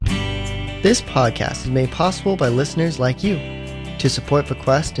This podcast is made possible by listeners like you. To support the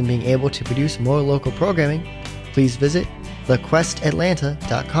Quest in being able to produce more local programming, please visit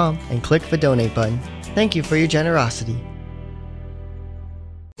thequestatlanta.com and click the donate button. Thank you for your generosity.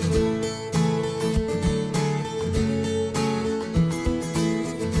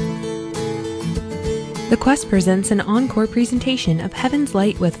 The Quest presents an encore presentation of Heaven's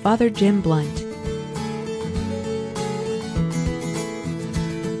Light with Father Jim Blunt.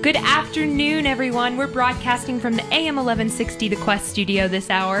 Good afternoon, everyone. We're broadcasting from the AM 1160 The Quest studio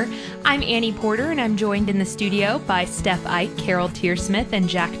this hour. I'm Annie Porter, and I'm joined in the studio by Steph Ike, Carol Tearsmith, and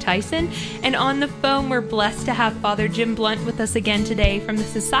Jack Tyson. And on the phone, we're blessed to have Father Jim Blunt with us again today from the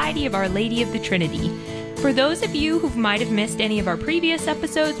Society of Our Lady of the Trinity. For those of you who might have missed any of our previous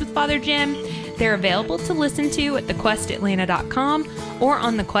episodes with Father Jim, they're available to listen to at thequestatlanta.com or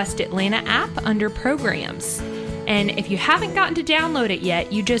on the Quest Atlanta app under Programs. And if you haven't gotten to download it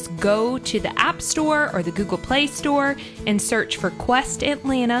yet, you just go to the App Store or the Google Play Store and search for Quest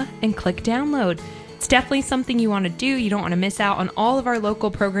Atlanta and click download. It's definitely something you want to do. You don't want to miss out on all of our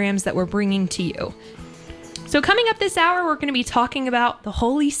local programs that we're bringing to you. So coming up this hour, we're going to be talking about the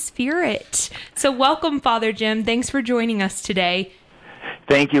Holy Spirit. So welcome, Father Jim. Thanks for joining us today.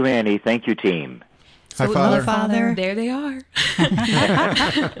 Thank you, Annie. Thank you, team. So, Hi, Father. Hello, Father. There they are.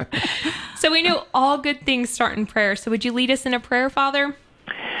 So we know all good things start in prayer. So would you lead us in a prayer, Father?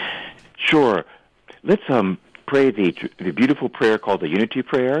 Sure. Let's pray the beautiful prayer called the Unity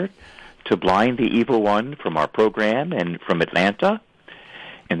Prayer to blind the evil one from our program and from Atlanta.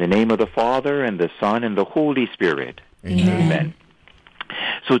 In the name of the Father, and the Son, and the Holy Spirit. Amen. Amen.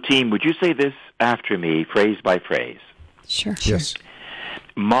 So, team, would you say this after me, phrase by phrase? Sure. Yes.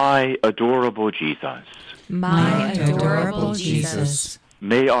 My adorable Jesus. My adorable Jesus.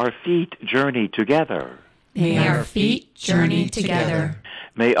 May our feet journey together. May our feet journey together.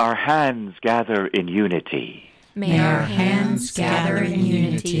 May our hands gather in unity. May our hands gather in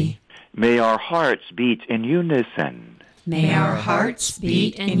unity. May our hearts beat in unison. May our hearts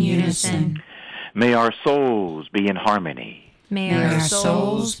beat in unison. May our souls be in harmony. May our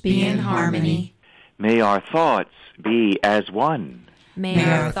souls be in harmony. May our thoughts be as one. May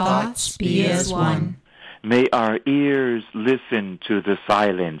our thoughts be as one. May our ears listen to the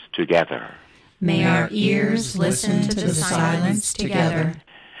silence together. May our ears listen to the silence together.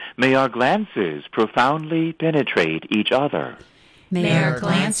 May our glances profoundly penetrate each other. May our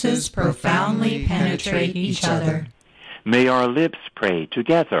glances profoundly penetrate each other. May our lips pray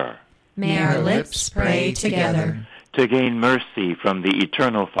together. May our lips pray together. To gain mercy from the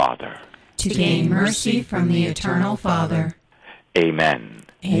Eternal Father. To gain mercy from the Eternal Father. Amen.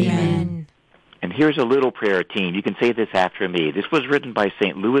 Amen. And here's a little prayer, team. You can say this after me. This was written by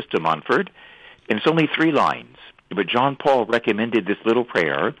St. Louis de Montfort, and it's only 3 lines. But John Paul recommended this little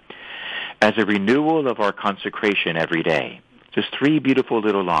prayer as a renewal of our consecration every day. Just 3 beautiful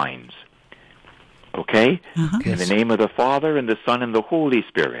little lines. Okay? Uh-huh. In the name of the Father, and the Son, and the Holy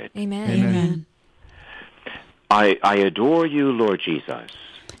Spirit. Amen. Amen. I adore you, Lord Jesus.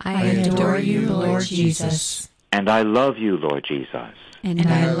 I adore you, Lord Jesus. And I love you, Lord Jesus. And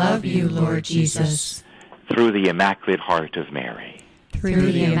I love you, Lord Jesus. Through the Immaculate Heart of Mary.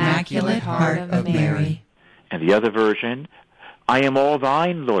 Through the Immaculate Heart of Mary. And the other version, I am all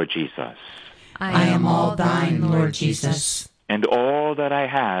thine, Lord Jesus. I am all thine, Lord Jesus. And all that I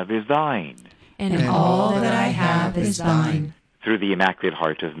have is thine. And all that I have is thine. Through the Immaculate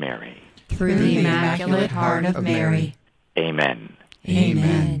Heart of Mary. Through the Immaculate Heart of Mary. Amen.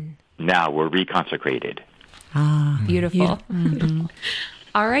 Amen. Now we're reconsecrated. Beautiful. Mm-hmm.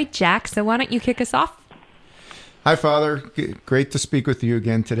 All right, Jack, so why don't you kick us off? Hi, Father. Great to speak with you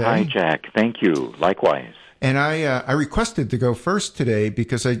again today. Hi, Jack. Thank you. Likewise. And I requested to go first today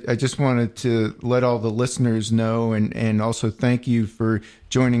because I just wanted to let all the listeners know and also thank you for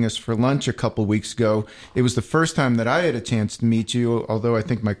joining us for lunch a couple weeks ago. It was the first time that I had a chance to meet you, although I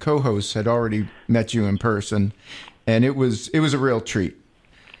think my co-hosts had already met you in person. And it was a real treat.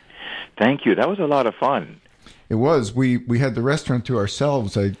 Thank you. That was a lot of fun. It was. We had the restaurant to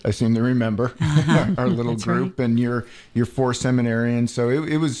ourselves. I seem to remember our little group right. And your 4 seminarians. So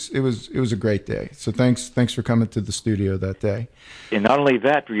it was a great day. So thanks for coming to the studio that day. And not only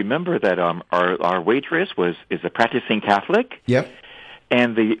that, remember that our waitress is a practicing Catholic. Yep.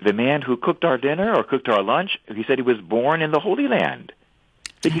 And the man who cooked our dinner or cooked our lunch, he said he was born in the Holy Land.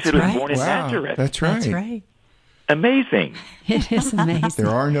 I think he said he was born in Nazareth. That's right. That's right. Amazing. It is amazing. There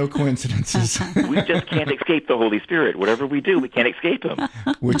are no coincidences. We just can't escape the Holy Spirit. Whatever we do, we can't escape him.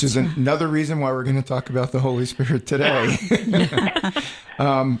 Which is another reason why we're going to talk about the Holy Spirit today.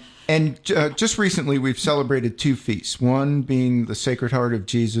 And just recently, we've celebrated two feasts, one being the Sacred Heart of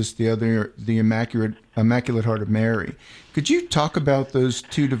Jesus, the other the Immaculate Heart of Mary. Could you talk about those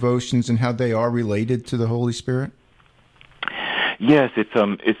two devotions and how they are related to the Holy Spirit? Yes,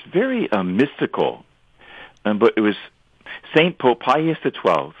 it's very mystical, but it was Saint Pope Pius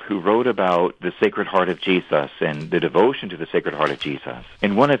XII who wrote about the Sacred Heart of Jesus and the devotion to the Sacred Heart of Jesus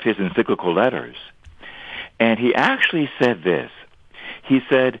in one of his encyclical letters. And he actually said this. He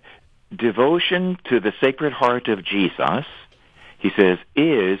said, devotion to the Sacred Heart of Jesus, he says,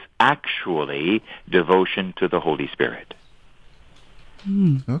 is actually devotion to the Holy Spirit.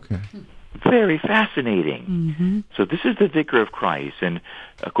 Okay. Very fascinating. Mm-hmm. So this is the Vicar of Christ, and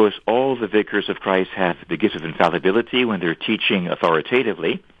of course all the vicars of Christ have the gift of infallibility when they're teaching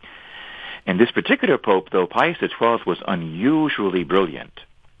authoritatively. And this particular Pope, though, Pius XII, was unusually brilliant.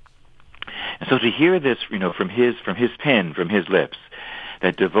 And so to hear this, from his pen, from his lips,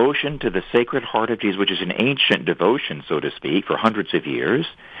 that devotion to the Sacred Heart of Jesus, which is an ancient devotion, so to speak, for hundreds of years,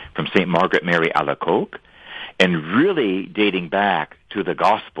 from St. Margaret Mary Alacoque, and really dating back to the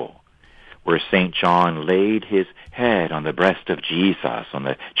Gospel, where St. John laid his head on the breast of Jesus, on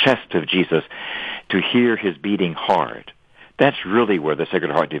the chest of Jesus, to hear his beating heart. That's really where the Sacred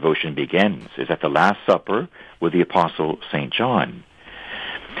Heart devotion begins, is at the Last Supper with the Apostle St. John.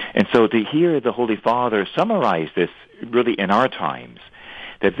 And so to hear the Holy Father summarize this really in our times,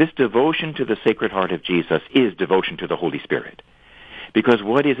 that this devotion to the Sacred Heart of Jesus is devotion to the Holy Spirit. Because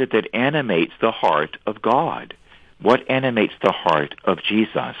what is it that animates the heart of God? What animates the heart of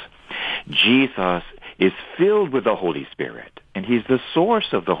Jesus? Jesus is filled with the Holy Spirit, and he's the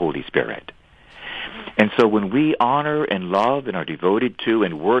source of the Holy Spirit. And so when we honor and love and are devoted to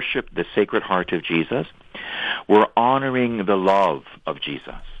and worship the Sacred Heart of Jesus, we're honoring the love of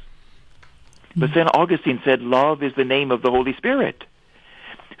Jesus. But St. Augustine said love is the name of the Holy Spirit.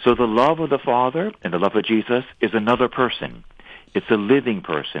 So the love of the Father and the love of Jesus is another person. It's a living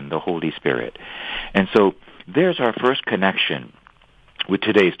person, the Holy Spirit. And so there's our first connection with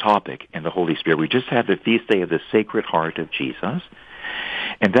today's topic and the Holy Spirit. We just had the feast day of the Sacred Heart of Jesus.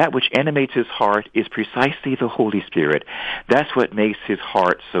 And that which animates his heart is precisely the Holy Spirit. That's what makes his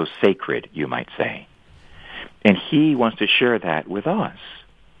heart so sacred, you might say. And he wants to share that with us.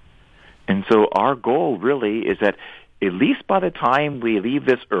 And so our goal really is that at least by the time we leave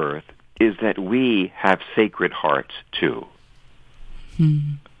this earth, is that we have sacred hearts too.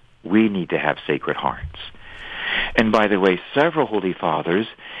 We need to have sacred hearts. And by the way, several Holy Fathers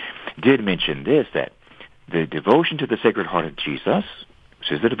did mention this, that the devotion to the Sacred Heart of Jesus,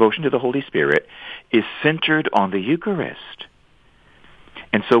 which is the devotion to the Holy Spirit, is centered on the Eucharist.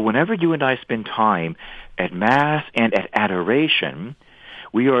 And so whenever you and I spend time at Mass and at adoration,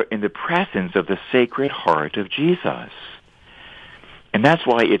 we are in the presence of the Sacred Heart of Jesus. And that's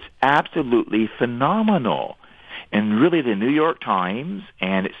why it's absolutely phenomenal. And really the New York Times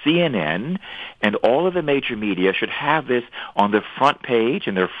and CNN and all of the major media should have this on the front page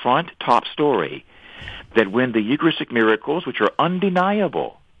and their front top story, that when the Eucharistic miracles, which are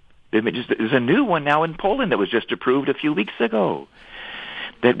undeniable, there's a new one now in Poland that was just approved a few weeks ago,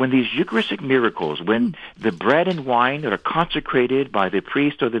 that when these Eucharistic miracles, when the bread and wine that are consecrated by the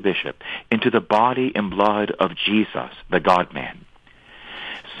priest or the bishop into the body and blood of Jesus, the God-man,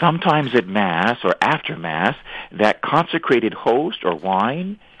 sometimes at Mass or after Mass, that consecrated host or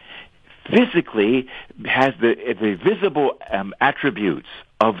wine physically has the visible attributes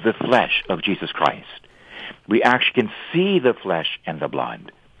of the flesh of Jesus Christ. We actually can see the flesh and the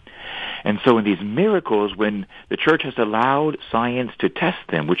blood. And so in these miracles, when the Church has allowed science to test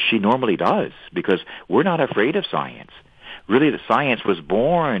them, which she normally does, because we're not afraid of science. Really, the science was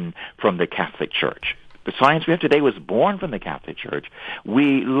born from the Catholic Church. The science we have today was born from the Catholic Church.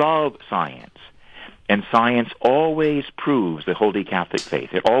 We love science. And science always proves the Holy Catholic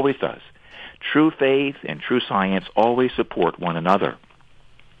faith. It always does. True faith and true science always support one another.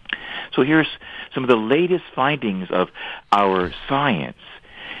 So here's some of the latest findings of our science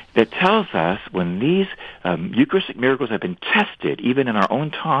that tells us when these Eucharistic miracles have been tested, even in our own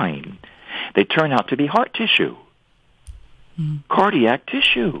time, they turn out to be heart tissue, cardiac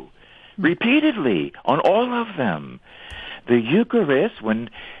tissue, repeatedly on all of them. The Eucharist, when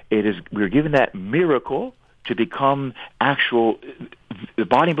we're given that miracle to become actual, the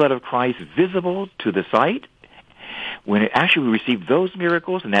body and blood of Christ visible to the sight, when it actually we receive those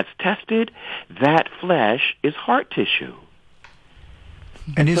miracles and that's tested, that flesh is heart tissue.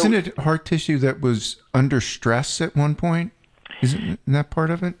 And isn't it heart tissue that was under stress at one point? Isn't that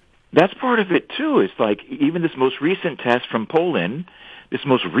part of it? That's part of it, too. It's like even this most recent test from Poland, this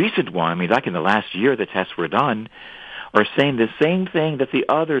most recent one, I mean, like in the last year the tests were done, are saying the same thing that the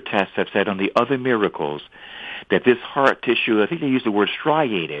other tests have said on the other miracles, that this heart tissue, I think they use the word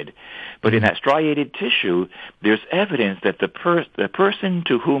striated, but in that striated tissue, there's evidence that the person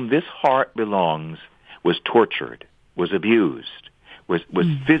to whom this heart belongs was tortured, was abused, was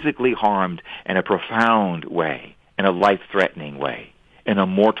physically harmed in a profound way, in a life-threatening way, in a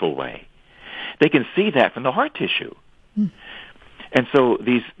mortal way. They can see that from the heart tissue. And so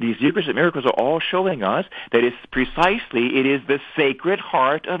these Eucharistic miracles are all showing us that it is the Sacred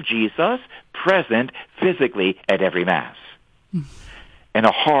Heart of Jesus present physically at every Mass. And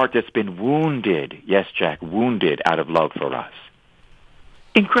a heart that's been wounded, yes, Jack, wounded out of love for us.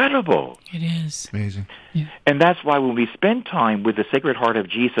 Incredible. It is. Amazing. Yeah. And that's why when we spend time with the Sacred Heart of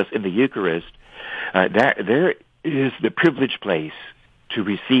Jesus in the Eucharist, there is the privileged place to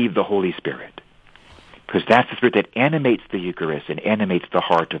receive the Holy Spirit. Because that's the Spirit that animates the Eucharist and animates the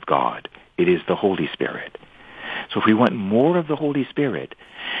heart of God. It is the Holy Spirit. So if we want more of the Holy Spirit,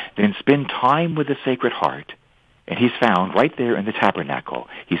 then spend time with the Sacred Heart. And he's found right there in the tabernacle.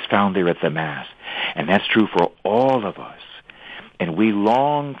 He's found there at the Mass. And that's true for all of us. And we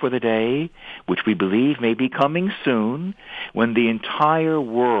long for the day, which we believe may be coming soon, when the entire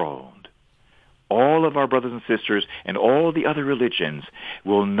world, all of our brothers and sisters and all the other religions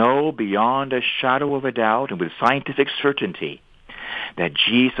will know beyond a shadow of a doubt and with scientific certainty that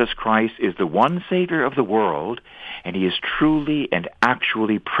Jesus Christ is the one Savior of the world, and he is truly and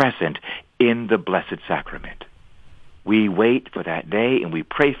actually present in the Blessed Sacrament. We wait for that day and we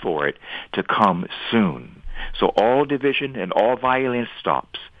pray for it to come soon. So all division and all violence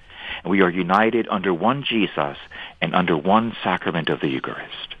stops, and we are united under one Jesus and under one sacrament of the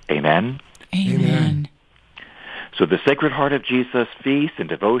Eucharist. Amen? Amen. So the Sacred Heart of Jesus feast and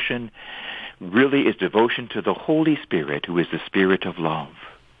devotion really is devotion to the Holy Spirit, who is the Spirit of love.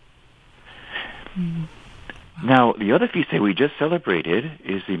 Wow. Now, the other feast day we just celebrated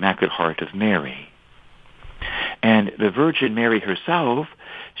is the Immaculate Heart of Mary. And the Virgin Mary herself,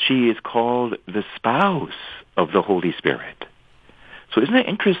 she is called the spouse of the Holy Spirit. So isn't it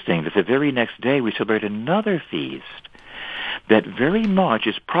interesting that the very next day we celebrate another feast that very much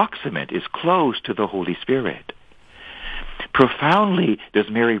is proximate, is close to the Holy Spirit? Profoundly does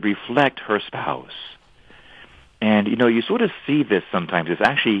Mary reflect her spouse. And, you sort of see this sometimes. It's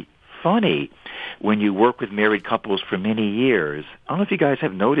actually funny when you work with married couples for many years. I don't know if you guys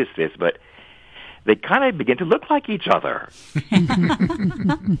have noticed this, but they kind of begin to look like each other.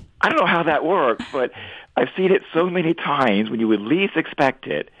 I don't know how that works, but I've seen it so many times when you would least expect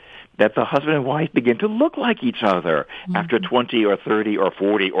it, that the husband and wife begin to look like each other after 20 or 30 or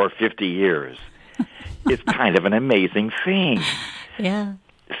 40 or 50 years. It's kind of an amazing thing. Yeah.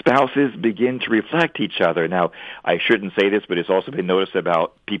 Spouses begin to reflect each other. Now, I shouldn't say this, but it's also been noticed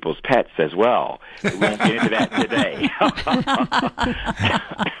about people's pets as well. We won't get into that today.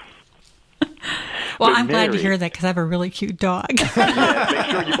 Well, But I'm glad to Mary- hear that because I have a really cute dog. Yes, make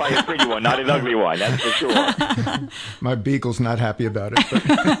sure you buy a pretty one, not an ugly one, that's for sure. My beagle's not happy about it.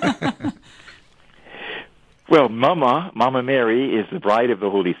 But Well, Mama Mary is the bride of the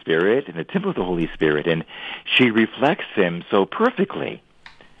Holy Spirit and the temple of the Holy Spirit, and she reflects him so perfectly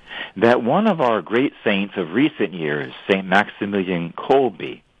that one of our great saints of recent years, St. Maximilian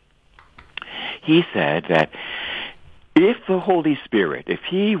Kolbe, he said that if the Holy Spirit, if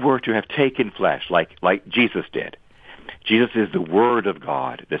he were to have taken flesh like Jesus did, Jesus is the Word of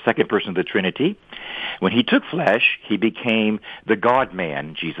God, the second person of the Trinity. When he took flesh, he became the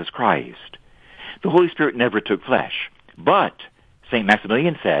God-man, Jesus Christ. The Holy Spirit never took flesh. But St.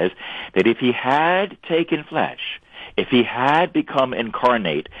 Maximilian says that if he had taken flesh, if he had become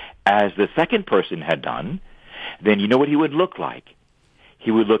incarnate as the second person had done, then you know what he would look like? He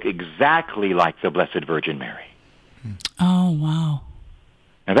would look exactly like the Blessed Virgin Mary. Oh, wow.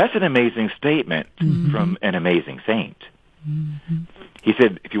 Now that's an amazing statement from an amazing saint. He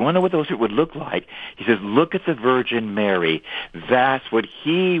said, if you want to know what those would look like, he says, look at the Virgin Mary. That's what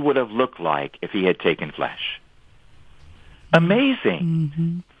he would have looked like if he had taken flesh.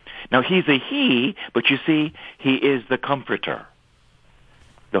 Amazing. Now he's a he, but you see, he is the Comforter.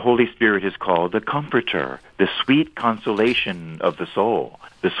 The Holy Spirit is called the Comforter, the sweet consolation of the soul,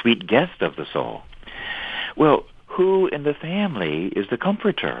 the sweet guest of the soul. Well, who in the family is the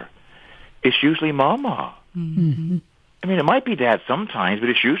Comforter? It's usually Mama. I mean, it might be Dad sometimes, but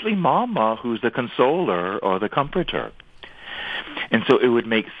it's usually Mama who's the consoler or the comforter. And so it would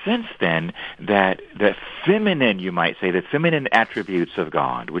make sense then that the feminine, you might say, the feminine attributes of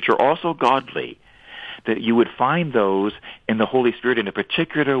God, which are also godly, that you would find those in the Holy Spirit in a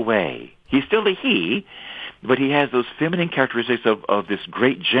particular way. He's still a he, but he has those feminine characteristics of this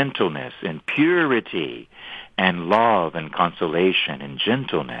great gentleness and purity and love and consolation and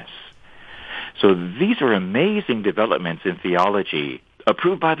gentleness. So these are amazing developments in theology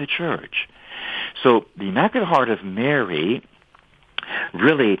approved by the Church. So the Immaculate Heart of Mary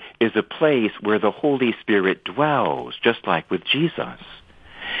really is a place where the Holy Spirit dwells, just like with Jesus.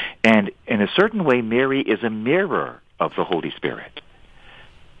 And in a certain way, Mary is a mirror of the Holy Spirit.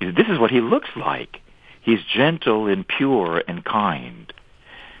 This is what he looks like. He's gentle and pure and kind.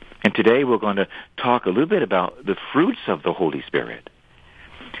 And today we're going to talk a little bit about the fruits of the Holy Spirit.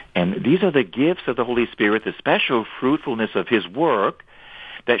 And these are the gifts of the Holy Spirit, the special fruitfulness of his work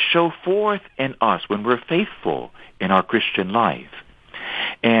that show forth in us when we're faithful in our Christian life.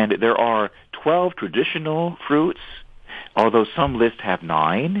 And there are 12 traditional fruits, although some lists have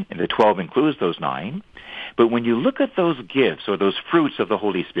 9, and the 12 includes those 9. But when you look at those gifts or those fruits of the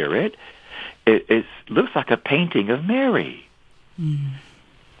Holy Spirit, it looks like a painting of Mary. Mm.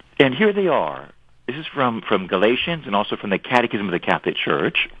 And here they are. This is from Galatians and also from the Catechism of the Catholic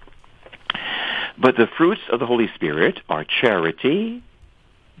Church. But the fruits of the Holy Spirit are charity,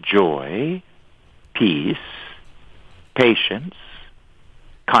 joy, peace, patience,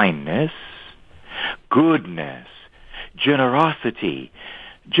 kindness, goodness, generosity,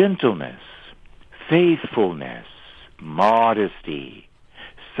 gentleness, faithfulness, modesty,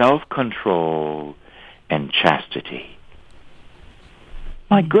 self-control, and chastity.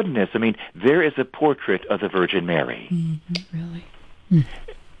 My goodness, I mean, there is a portrait of the Virgin Mary. Mm-hmm. Really? Mm.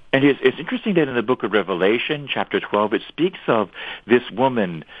 And it's interesting that in the book of Revelation, chapter 12, it speaks of this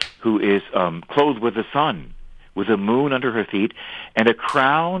woman who is clothed with the sun, with a moon under her feet, and a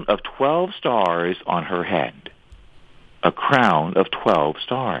crown of 12 stars on her head. A crown of 12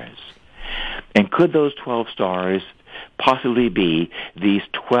 stars. And could those 12 stars possibly be these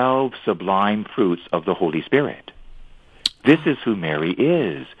 12 sublime fruits of the Holy Spirit? This is who Mary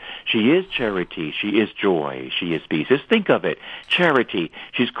is. She is charity. She is joy. She is peace. Just think of it. Charity.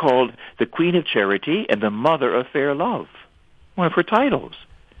 She's called the Queen of Charity and the Mother of Fair Love. One of her titles.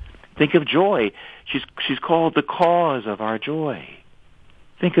 Think of joy. She's called the cause of our joy.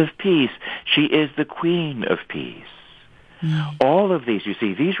 Think of peace. She is the Queen of Peace. Mm. All of these, you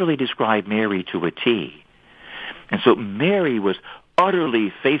see, these really describe Mary to a T. And so Mary was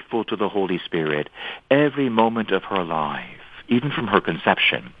utterly faithful to the Holy Spirit every moment of her life, even from her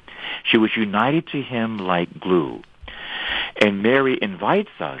conception. She was united to him like glue. And Mary invites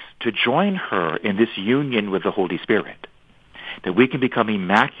us to join her in this union with the Holy Spirit, that we can become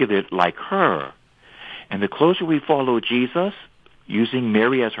immaculate like her. And the closer we follow Jesus, using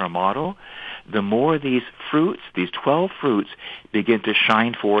Mary as her model, the more these fruits, these 12 fruits, begin to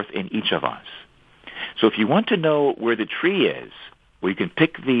shine forth in each of us. So if you want to know where the tree is, where you can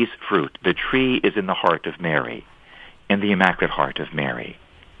pick these fruit, the tree is in the heart of Mary, in the Immaculate Heart of Mary.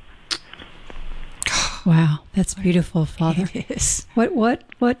 Wow, that's beautiful, Father. It is.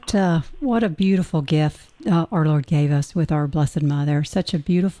 What a beautiful gift our Lord gave us with our Blessed Mother. Such a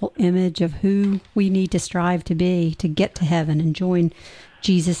beautiful image of who we need to strive to be to get to heaven and join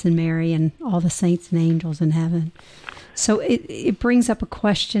Jesus and Mary and all the saints and angels in heaven. So it brings up a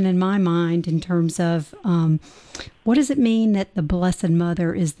question in my mind in terms of what does it mean that the Blessed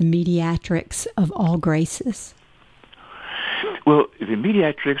Mother is the mediatrix of all graces? Well, the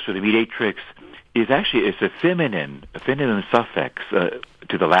mediatrix or the mediatrix is actually a feminine suffix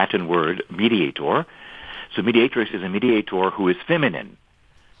to the Latin word mediator. So mediatrix is a mediator who is feminine.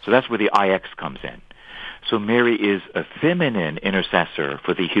 So that's where the IX comes in. So Mary is a feminine intercessor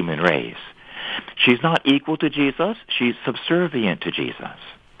for the human race. She's not equal to Jesus. She's subservient to Jesus.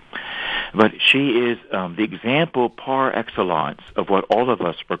 But she is the example par excellence of what all of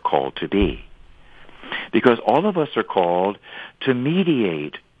us are called to be. Because all of us are called to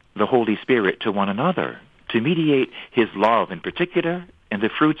mediate the Holy Spirit to one another, to mediate his love in particular and the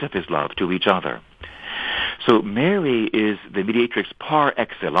fruits of his love to each other. So Mary is the mediatrix par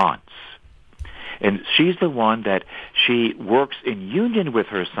excellence. And she's the one that she works in union with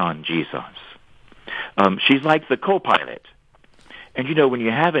her son, Jesus. She's like the co-pilot. And you know, when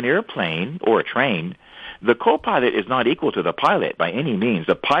you have an airplane or a train, the co-pilot is not equal to the pilot by any means.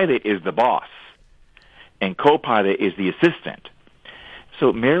 The pilot is the boss, and co-pilot is the assistant.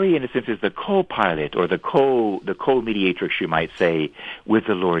 So Mary, in a sense, is the co-pilot or the co-mediatrix, you might say, with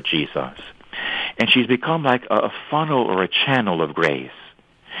the Lord Jesus. And she's become like a funnel or a channel of grace.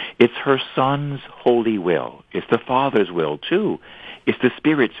 It's her Son's holy will. It's the Father's will, too. It's the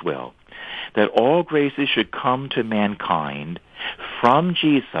Spirit's will, that all graces should come to mankind from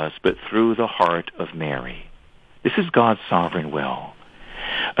Jesus, but through the heart of Mary. This is God's sovereign will.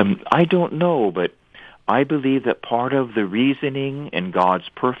 I don't know, but I believe that part of the reasoning in God's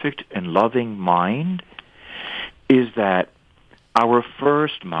perfect and loving mind is that our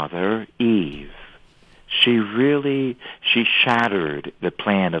first mother, Eve, she shattered the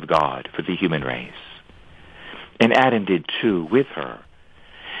plan of God for the human race. And Adam did too with her.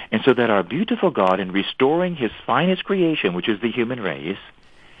 And so that our beautiful God, in restoring his finest creation, which is the human race,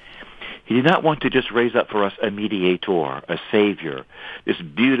 he did not want to just raise up for us a mediator, a savior, this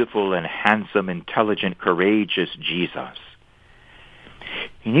beautiful and handsome, intelligent, courageous Jesus.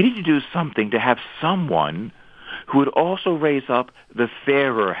 He needed to do something to have someone who would also raise up the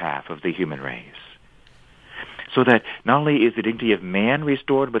fairer half of the human race. So that not only is the dignity of man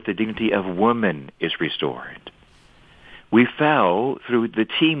restored, but the dignity of woman is restored. We fell through the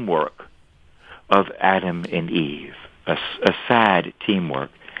teamwork of Adam and Eve, a sad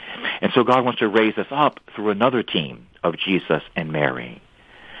teamwork. And so God wants to raise us up through another team of Jesus and Mary.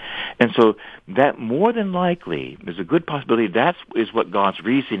 And so that more than likely, there's a good possibility that is what God's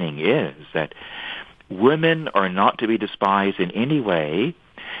reasoning is, that women are not to be despised in any way,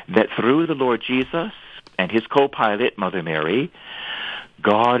 that through the Lord Jesus and his co-pilot, Mother Mary,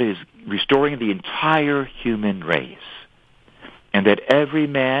 God is restoring the entire human race. And that every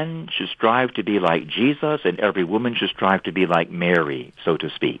man should strive to be like Jesus and every woman should strive to be like Mary, so to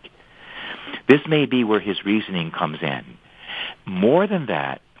speak. This may be where his reasoning comes in. More than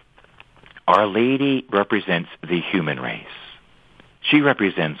that, Our Lady represents the human race. She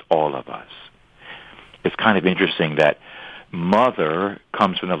represents all of us. It's kind of interesting that mother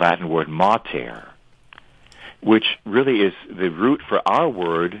comes from the Latin word mater, which really is the root for our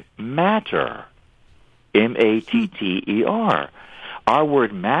word matter, M-A-T-T-E-R. Our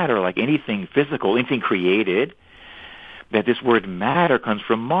word matter, like anything physical, anything created, that this word matter comes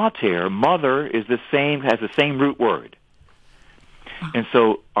from mater. Mother is has the same root word. And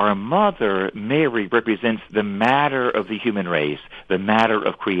so our mother, Mary, represents the matter of the human race, the matter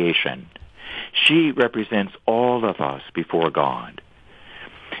of creation. She represents all of us before God.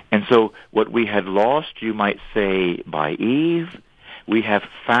 And so what we had lost, you might say, by Eve, we have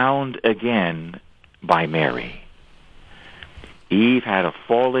found again by Mary. Eve had a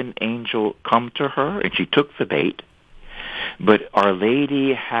fallen angel come to her, and she took the bait. But Our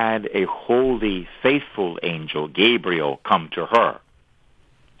Lady had a holy, faithful angel, Gabriel, come to her.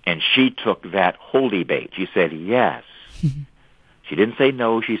 And she took that holy bait. She said yes. She didn't say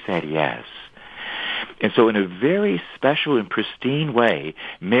no, she said yes. And so in a very special and pristine way,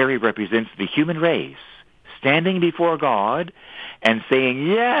 Mary represents the human race, standing before God and saying,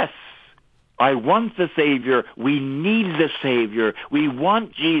 yes, I want the Savior. We need the Savior. We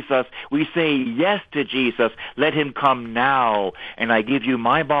want Jesus. We say yes to Jesus. Let him come now, and I give you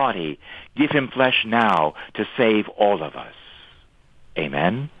my body. Give him flesh now to save all of us.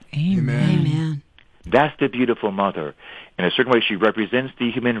 Amen? Amen. Amen. That's the beautiful mother. In a certain way, she represents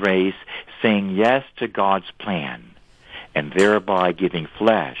the human race, saying yes to God's plan, and thereby giving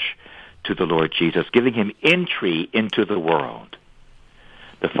flesh to the Lord Jesus, giving him entry into the world.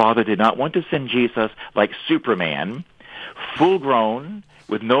 The Father did not want to send Jesus like Superman, full-grown,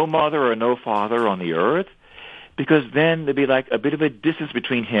 with no mother or no father on the earth, because then there'd be like a bit of a distance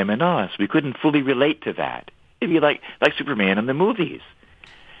between him and us. We couldn't fully relate to that. It'd be like Superman in the movies.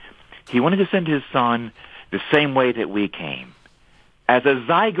 He wanted to send his son the same way that we came. As a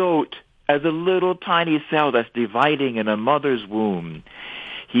zygote, as a little tiny cell that's dividing in a mother's womb,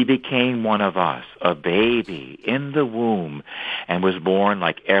 he became one of us, a baby in the womb, and was born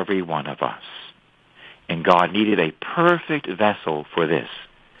like every one of us. And God needed a perfect vessel for this.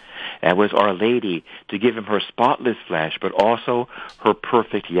 That was Our Lady, to give him her spotless flesh, but also her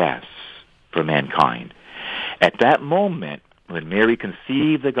perfect yes for mankind. At that moment, when Mary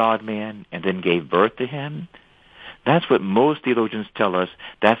conceived the God-man and then gave birth to him, that's what most theologians tell us,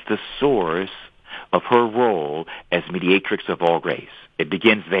 that's the source of her role as mediatrix of all grace. It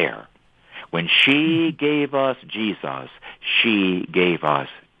begins there. When she gave us Jesus, she gave us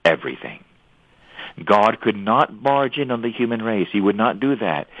everything. God could not barge in on the human race. He would not do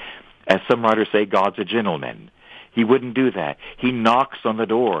that. As some writers say, God's a gentleman. He wouldn't do that. He knocks on the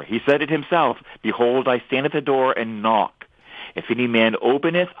door. He said it himself, behold, I stand at the door and knock. If any man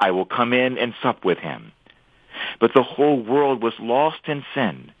openeth, I will come in and sup with him. But the whole world was lost in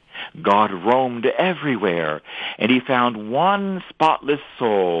sin. God roamed everywhere, and he found one spotless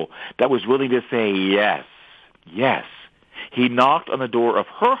soul that was willing to say yes, yes. He knocked on the door of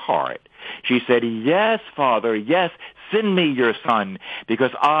her heart. She said, yes, Father, yes, send me your son,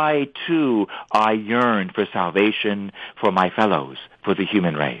 because I, too, I yearn for salvation for my fellows, for the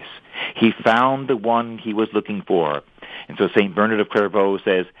human race. He found the one he was looking for. And so St. Bernard of Clairvaux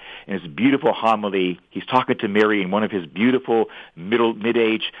says in his beautiful homily, he's talking to Mary in one of his beautiful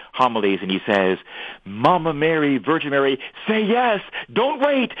mid-age homilies, and he says, Mama Mary, Virgin Mary, say yes. Don't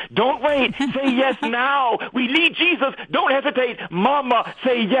wait. Say yes now. We need Jesus. Don't hesitate. Mama,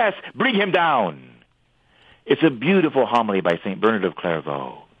 say yes. Bring him down. It's a beautiful homily by St. Bernard of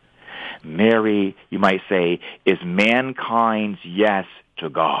Clairvaux. Mary, you might say, is mankind's yes to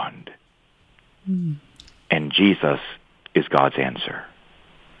God. And Jesus is God's answer.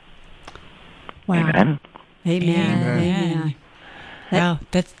 Wow. Amen. Amen. Wow,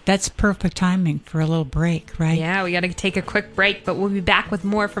 that's perfect timing for a little break, right? Yeah, we got to take a quick break, but we'll be back with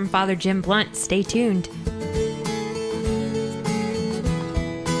more from Father Jim Blunt. Stay tuned.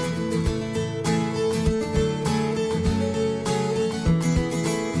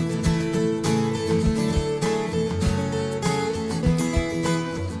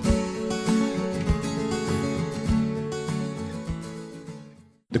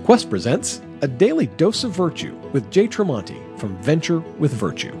 The Quest presents A Daily Dose of Virtue with Jay Tremonti from Venture with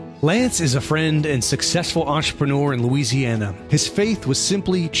Virtue. Lance is a friend and successful entrepreneur in Louisiana. His faith was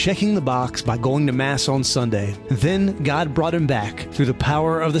simply checking the box by going to Mass on Sunday. Then God brought him back through the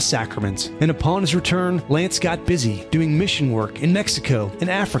power of the sacraments. And upon his return, Lance got busy doing mission work in Mexico and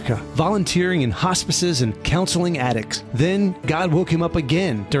Africa, volunteering in hospices and counseling addicts. Then God woke him up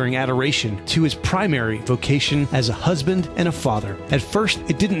again during adoration to his primary vocation as a husband and a father. At first,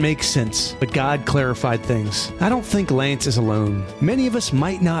 it didn't make sense, but God clarified things. I don't think Lance is alone. Many of us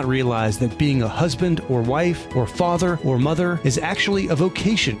might not realize that being a husband or wife or father or mother is actually a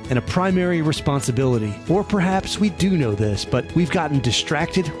vocation and a primary responsibility. Or perhaps we do know this, but we've gotten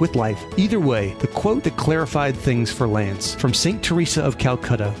distracted with life. Either way, the quote that clarified things for Lance from St. Teresa of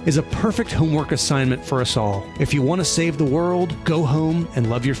Calcutta is a perfect homework assignment for us all. If you want to save the world, go home and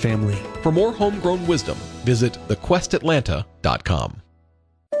love your family. For more homegrown wisdom, visit thequestatlanta.com.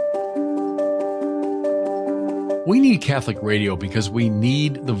 We need Catholic radio because we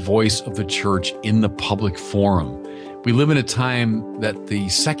need the voice of the church in the public forum. We live in a time that the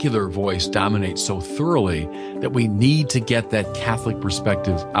secular voice dominates so thoroughly that we need to get that Catholic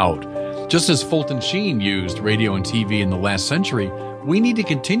perspective out. Just as Fulton Sheen used radio and TV in the last century, we need to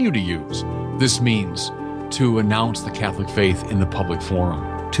continue to use. This means to announce the Catholic faith in the public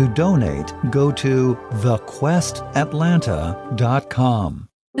forum. To donate, go to thequestatlanta.com.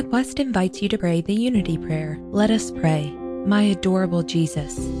 The Quest invites you to pray the Unity Prayer. Let us pray. My adorable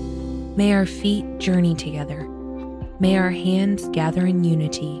Jesus, may our feet journey together. May our hands gather in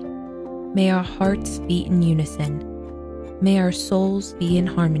unity. May our hearts beat in unison. May our souls be in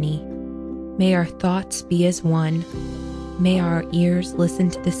harmony. May our thoughts be as one. May our ears listen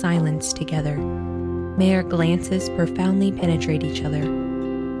to the silence together. May our glances profoundly penetrate each other.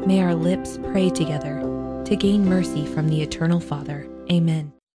 May our lips pray together to gain mercy from the Eternal Father.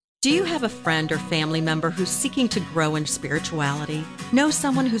 Amen. Do you have a friend or family member who's seeking to grow in spirituality? Know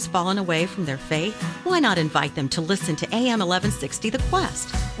someone who's fallen away from their faith? Why not invite them to listen to AM 1160 The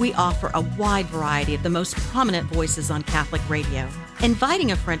Quest? We offer a wide variety of the most prominent voices on Catholic radio.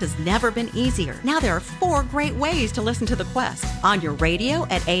 Inviting a friend has never been easier. Now there are 4 great ways to listen to The Quest. On your radio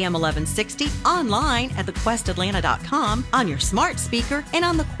at AM 1160, online at thequestatlanta.com, on your smart speaker, and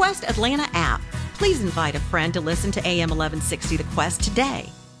on the Quest Atlanta app. Please invite a friend to listen to AM 1160 The Quest today.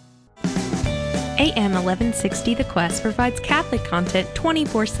 AM 1160 The Quest provides Catholic content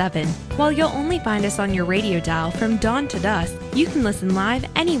 24/7. While you'll only find us on your radio dial from dawn to dusk, you can listen live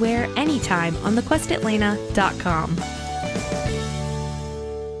anywhere, anytime on thequestatlanta.com.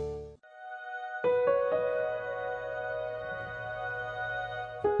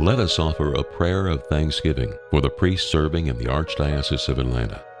 Let us offer a prayer of thanksgiving for the priests serving in the Archdiocese of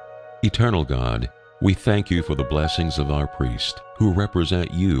Atlanta. Eternal God, we thank you for the blessings of our priests who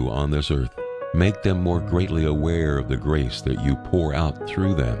represent you on this earth. Make them more greatly aware of the grace that you pour out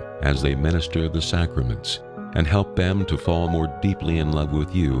through them as they minister the sacraments, and help them to fall more deeply in love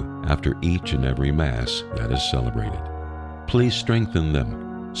with you after each and every Mass that is celebrated. Please strengthen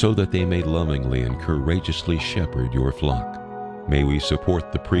them so that they may lovingly and courageously shepherd your flock. May we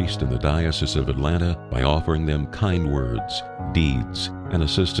support the priest in the Diocese of Atlanta by offering them kind words, deeds, and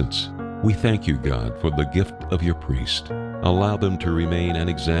assistance. We thank you, God, for the gift of your priest. Allow them to remain an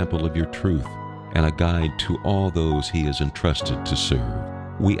example of your truth and a guide to all those he is entrusted to serve.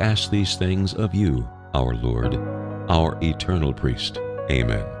 We ask these things of you, our Lord, our eternal priest.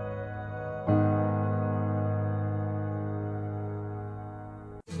 Amen.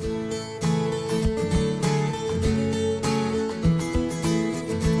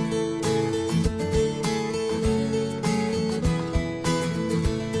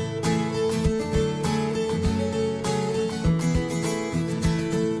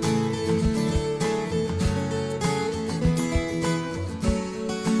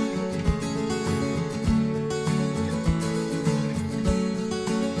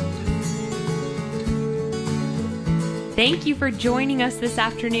 Thank you for joining us this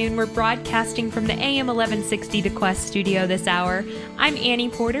afternoon. We're broadcasting from the AM 1160 The Quest studio this hour. I'm Annie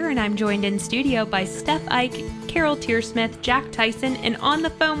Porter, and I'm joined in studio by Steph Ike, Carol Tearsmith, Jack Tyson, and on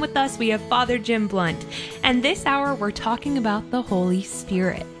the phone with us we have Father Jim Blunt. And this hour we're talking about the Holy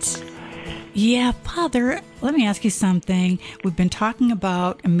Spirit. Yeah, Father, let me ask you something. We've been talking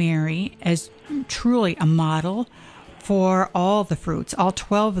about Mary as truly a model for all the fruits, all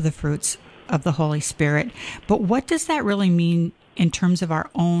 12 of the fruits of the Holy Spirit. But what does that really mean in terms of our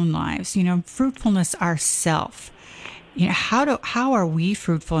own lives? You know, fruitfulness ourself. You know, how are we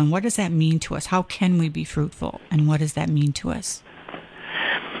fruitful, and what does that mean to us? How can we be fruitful, and what does that mean to us?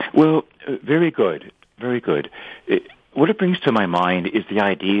 Well, very good, very good. What it brings to my mind is the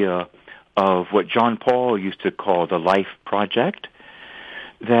idea of what John Paul used to call the life project,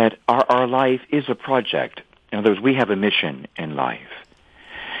 that our life is a project. In other words, we have a mission in life.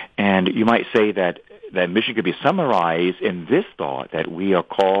 And you might say that that mission could be summarized in this thought, that we are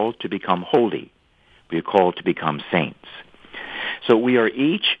called to become holy. We are called to become saints. So we are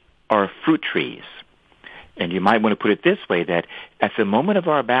each our fruit trees. And you might want to put it this way, that at the moment of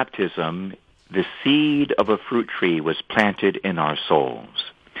our baptism, the seed of a fruit tree was planted in our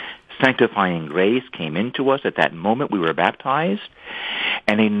souls. Sanctifying grace came into us at that moment we were baptized,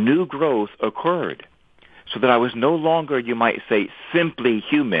 and a new growth occurred. So that I was no longer, you might say, simply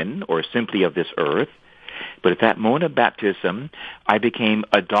human or simply of this earth, but at that moment of baptism, I became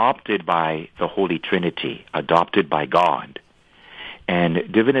adopted by the Holy Trinity, adopted by God. And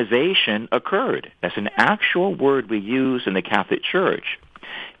divinization occurred. That's an actual word we use in the Catholic Church.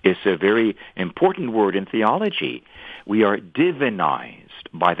 It's a very important word in theology. We are divinized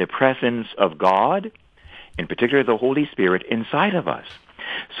by the presence of God, in particular the Holy Spirit, inside of us.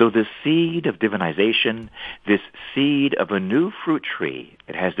 So the seed of divinization, this seed of a new fruit tree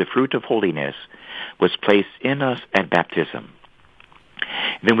that has the fruit of holiness, was placed in us at baptism.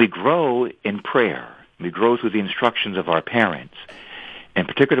 Then we grow in prayer. We grow through the instructions of our parents. In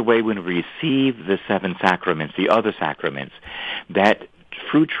particular way, when we receive the 7 sacraments, the other sacraments, that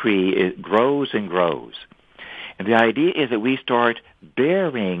fruit tree grows and grows. And the idea is that we start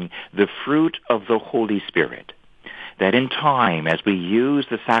bearing the fruit of the Holy Spirit. That in time, as we use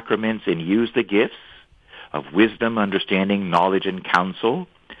the sacraments and use the gifts of wisdom, understanding, knowledge, and counsel,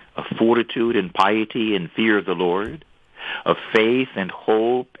 of fortitude and piety and fear of the Lord, of faith and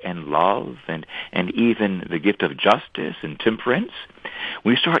hope and love, and even the gift of justice and temperance,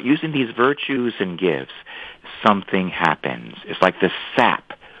 we start using these virtues and gifts, something happens. It's like the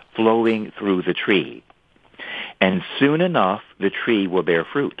sap flowing through the tree. And soon enough, the tree will bear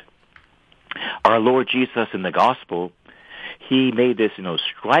fruit. Our Lord Jesus in the Gospel, he made this,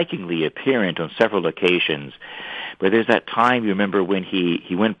 strikingly apparent on several occasions. But there's that time, you remember, when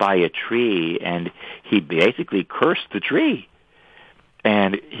he went by a tree and he basically cursed the tree.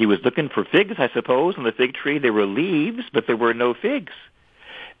 And he was looking for figs, I suppose, on the fig tree. There were leaves, but there were no figs.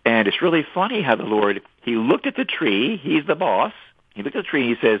 And it's really funny how the Lord, he looked at the tree, he's the boss, he looked at the tree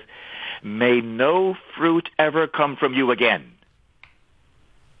and he says, "May no fruit ever come from you again."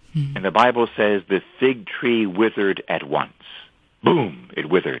 And the Bible says the fig tree withered at once. Boom, it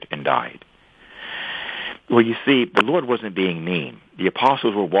withered and died. Well, you see, the Lord wasn't being mean. The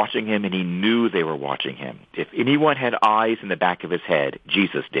apostles were watching him, and he knew they were watching him. If anyone had eyes in the back of his head,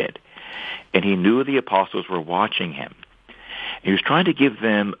 Jesus did. And he knew the apostles were watching him. He was trying to give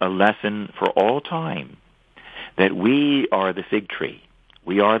them a lesson for all time, that we are the fig tree.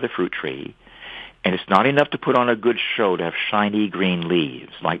 We are the fruit tree. And it's not enough to put on a good show, to have shiny green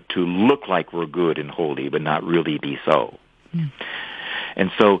leaves, like to look like we're good and holy, but not really be so.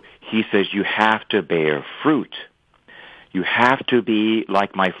 And so he says, you have to bear fruit. You have to be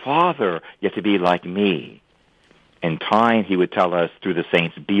like my Father, you have to be like me. In time, he would tell us through the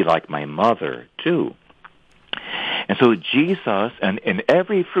saints, be like my mother, too. And so Jesus, and in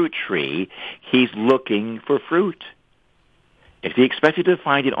every fruit tree, he's looking for fruit. If he expected to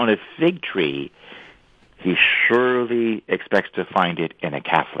find it on a fig tree, he surely expects to find it in a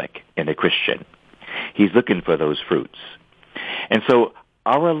Catholic, in a Christian. He's looking for those fruits. And so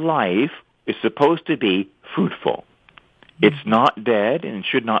our life is supposed to be fruitful. It's not dead and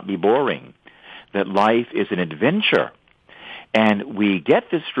should not be boring. That life is an adventure. And we get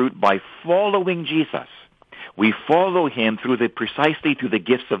this fruit by following Jesus. We follow him precisely through the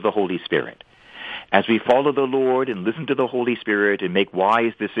gifts of the Holy Spirit. As we follow the Lord and listen to the Holy Spirit and make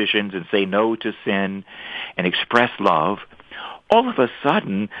wise decisions and say no to sin and express love, all of a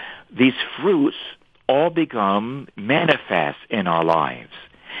sudden, these fruits all become manifest in our lives.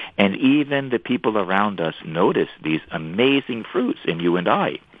 And even the people around us notice these amazing fruits in you and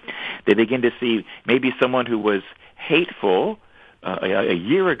I. They begin to see maybe someone who hateful a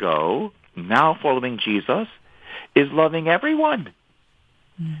year ago, now following Jesus, is loving everyone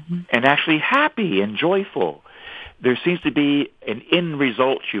and actually happy and joyful. There seems to be an end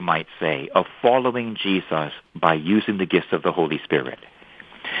result, you might say, of following Jesus by using the gifts of the Holy Spirit.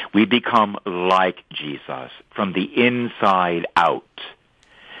 We become like Jesus from the inside out.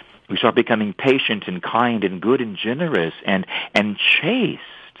 We start becoming patient and kind and good and generous and chaste.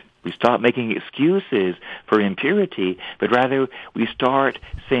 We stop making excuses for impurity, but rather we start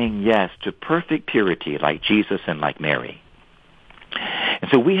saying yes to perfect purity like Jesus and like Mary. And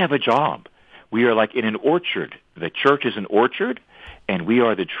so we have a job. We are like in an orchard. The church is an orchard, and we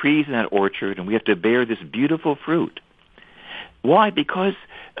are the trees in that orchard, and we have to bear this beautiful fruit. Why? Because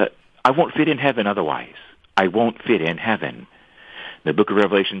I won't fit in heaven otherwise. I won't fit in heaven. The book of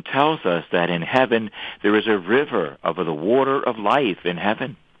Revelation tells us that in heaven there is a river of the water of life in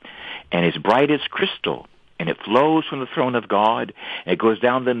heaven, and it's bright as crystal, and it flows from the throne of God, and it goes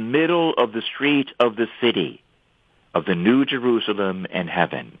down the middle of the street of the city, of the New Jerusalem and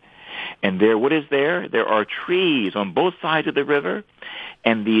heaven. And there, what is there? There are trees on both sides of the river,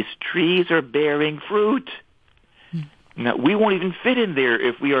 and these trees are bearing fruit. Now, we won't even fit in there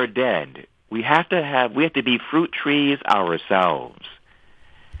if we are dead. We have to be fruit trees ourselves.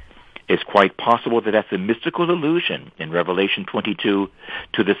 It's quite possible that that's a mystical allusion in Revelation 22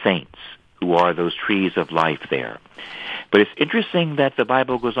 to the saints, who are those trees of life there. But it's interesting that the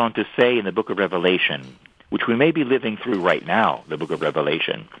Bible goes on to say in the book of Revelation, which we may be living through right now, the book of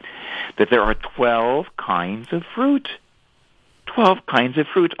Revelation, that there are 12 kinds of fruit. 12 kinds of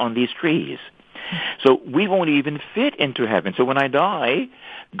fruit on these trees. So we won't even fit into heaven. So when I die,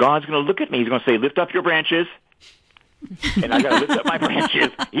 God's going to look at me. He's going to say, lift up your branches. And I got to lift up my branches.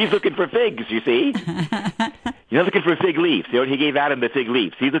 He's looking for figs, you see. You're not looking for fig leaves. He gave Adam the fig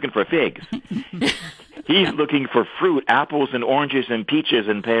leaves. He's looking for figs. He's looking for fruit, apples and oranges and peaches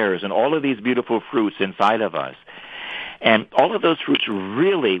and pears and all of these beautiful fruits inside of us. And all of those fruits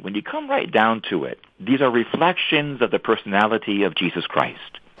really, when you come right down to it, these are reflections of the personality of Jesus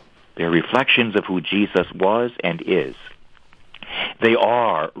Christ. They're reflections of who Jesus was and is. They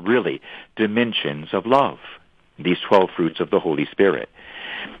are really dimensions of love, these 12 fruits of the Holy Spirit.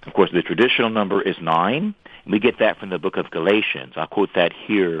 Of course, the traditional number is 9. We get that from the book of Galatians. I'll quote that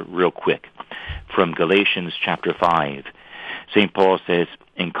here real quick from Galatians chapter 5. St. Paul says,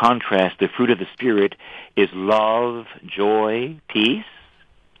 in contrast, the fruit of the Spirit is love, joy, peace,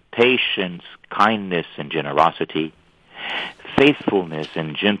 patience, kindness, and generosity, faithfulness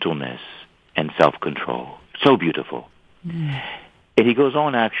and gentleness, and self-control. So beautiful. Mm. And he goes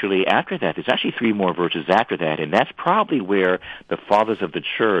on actually after that. There's actually 3 more verses after that, and that's probably where the fathers of the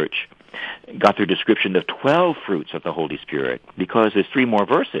church got their description of 12 fruits of the Holy Spirit, because there's 3 more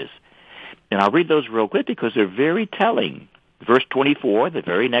verses. And I'll read those real quick because they're very telling. Verse 24, the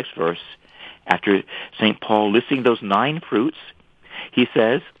very next verse, after St. Paul listing those 9 fruits, he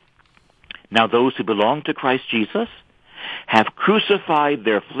says, now those who belong to Christ Jesus have crucified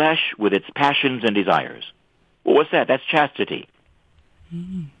their flesh with its passions and desires. Well, what's that? That's chastity.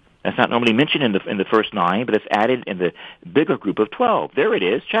 Mm-hmm. That's not normally mentioned in the first 9, but it's added in the bigger group of 12. There it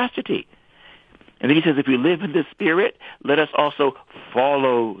is, chastity. And then he says, if we live in the Spirit, let us also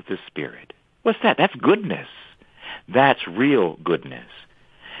follow the Spirit. What's that? That's goodness. That's real goodness.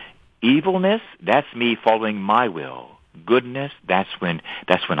 Evilness, that's me following my will. Goodness, that's when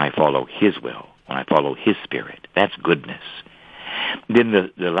I follow His will, when I follow His Spirit. That's goodness. Then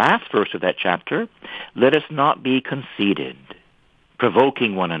the last verse of that chapter, let us not be conceited,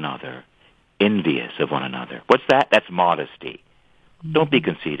 provoking one another, envious of one another. What's that? That's modesty. Mm-hmm. Don't be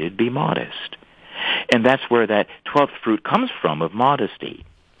conceited, be modest. And that's where that 12th fruit comes from, of modesty.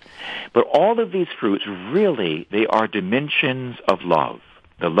 But all of these fruits, really, they are dimensions of love,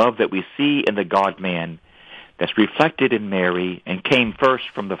 the love that we see in the God-man that's reflected in Mary and came first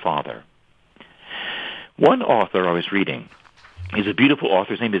from the Father. One author I was reading, he's a beautiful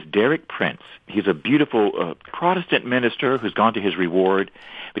author. His name is Derek Prince. He's a beautiful Protestant minister who's gone to his reward,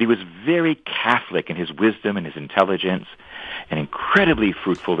 but he was very Catholic in his wisdom and his intelligence and incredibly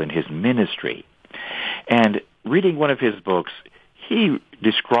fruitful in his ministry. And reading one of his books, he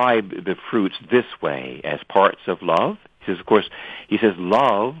described the fruits this way as parts of love. He says, of course,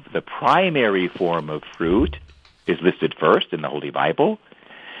 love, the primary form of fruit, is listed first in the Holy Bible.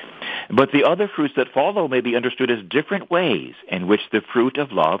 But the other fruits that follow may be understood as different ways in which the fruit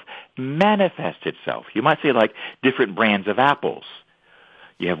of love manifests itself. You might say like different brands of apples.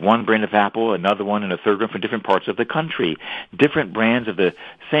 You have one brand of apple, another one, and a third one from different parts of the country. Different brands of the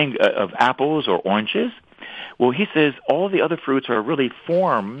same of apples or oranges. Well, he says all the other fruits are really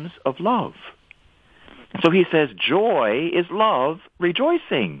forms of love. And so he says, joy is love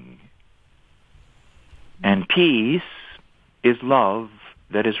rejoicing. And peace is love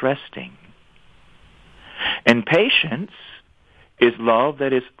that is resting. And patience is love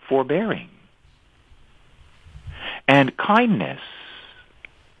that is forbearing. And kindness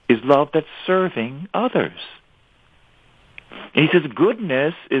is love that's serving others. And he says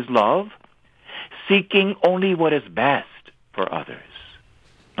goodness is love seeking only what is best for others.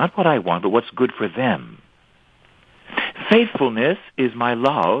 Not what I want, but what's good for them. Faithfulness is my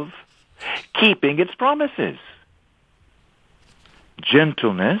love keeping its promises.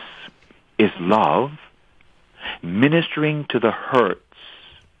 Gentleness is love ministering to the hurts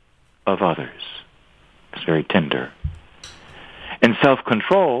of others. It's very tender. And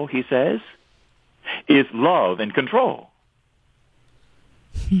self-control, he says, is love and control.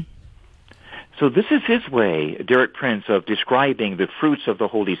 So this is his way, Derek Prince, of describing the fruits of the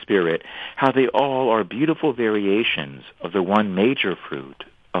Holy Spirit, how they all are beautiful variations of the one major fruit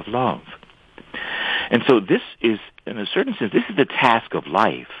of love. And so this is, in a certain sense, this is the task of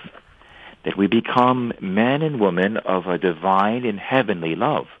life, that we become men and women of a divine and heavenly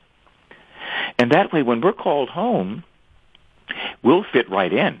love. And that way, when we're called home, we'll fit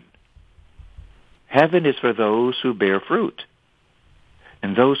right in. Heaven is for those who bear fruit.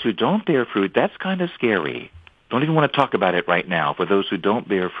 And those who don't bear fruit, that's kind of scary. Don't even want to talk about it right now. For those who don't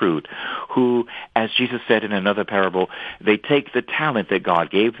bear fruit, who, as Jesus said in another parable, they take the talent that God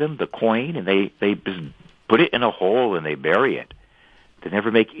gave them, the coin, and they put it in a hole and they bury it. They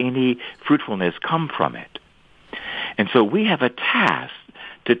never make any fruitfulness come from it. And so we have a task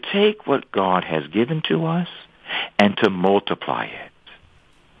to take what God has given to us and to multiply it.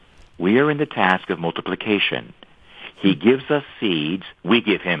 We are in the task of multiplication. He gives us seeds, we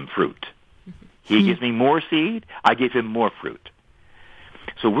give him fruit. He gives me more seed, I give him more fruit.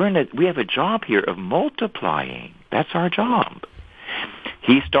 So we have a job here of multiplying. That's our job.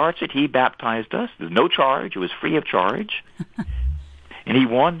 He starts it, he baptized us. There's no charge, it was free of charge. And he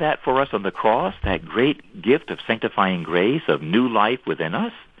won that for us on the cross, that great gift of sanctifying grace, of new life within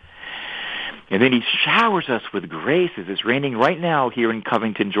us. And then he showers us with graces. It's raining right now here in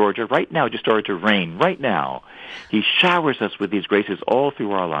Covington, Georgia. Right now, it just started to rain. Right now. He showers us with these graces all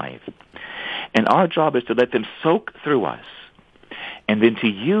through our life. And our job is to let them soak through us. And then to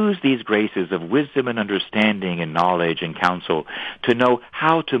use these graces of wisdom and understanding and knowledge and counsel to know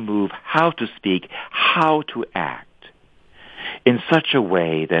how to move, how to speak, how to act in such a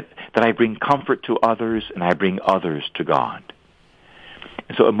way that I bring comfort to others and I bring others to God.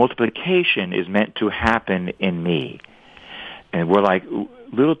 And so a multiplication is meant to happen in me. And we're like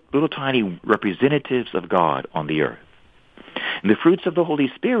little tiny representatives of God on the earth. And the fruits of the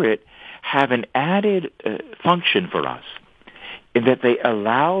Holy Spirit have an added function for us in that they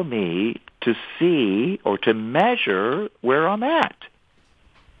allow me to see or to measure where I'm at.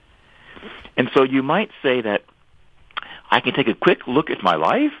 And so you might say that I can take a quick look at my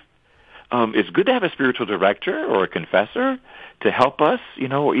life. It's good to have a spiritual director or a confessor to help us,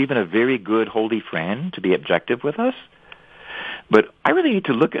 or even a very good holy friend to be objective with us. But I really need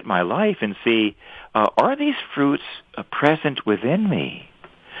to look at my life and see, are these fruits present within me?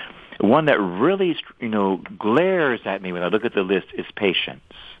 One that really, glares at me when I look at the list is patience.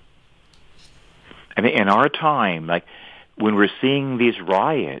 I mean, in our time, like when we're seeing these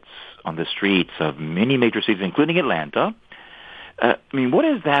riots on the streets of many major cities, including Atlanta, what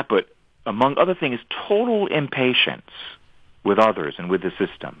is that but, among other things, total impatience with others and with the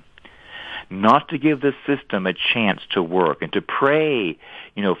system. Not to give the system a chance to work and to pray,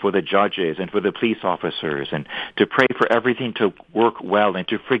 for the judges and for the police officers and to pray for everything to work well and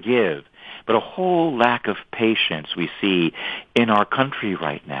to forgive. But a whole lack of patience we see in our country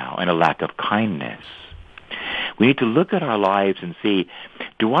right now and a lack of kindness. We need to look at our lives and see,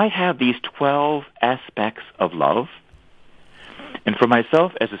 do I have these 12 aspects of love? And for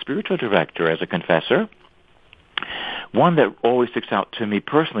myself, as a spiritual director, as a confessor, one that always sticks out to me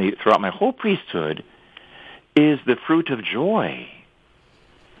personally throughout my whole priesthood is the fruit of joy.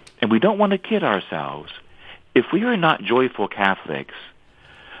 And we don't want to kid ourselves. If we are not joyful Catholics,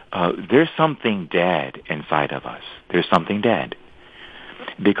 there's something dead inside of us. There's something dead.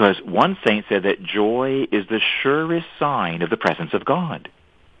 Because one saint said that joy is the surest sign of the presence of God.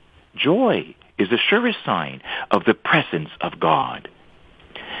 Joy is the surest sign of the presence of God.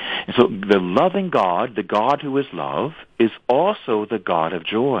 And so the loving God, the God who is love, is also the God of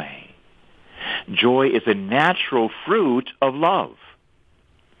joy. Joy is a natural fruit of love.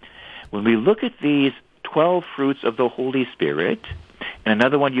 When we look at these 12 fruits of the Holy Spirit, and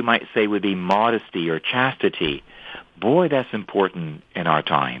another one you might say would be modesty or chastity, boy, that's important in our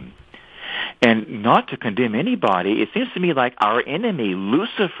time. And not to condemn anybody, it seems to me like our enemy,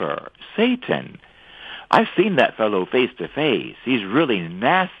 Lucifer, Satan, I've seen that fellow face to face. He's really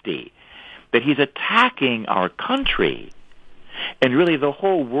nasty. That he's attacking our country and really the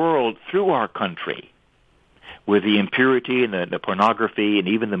whole world through our country with the impurity and the pornography and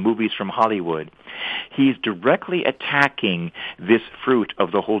even the movies from Hollywood. He's directly attacking this fruit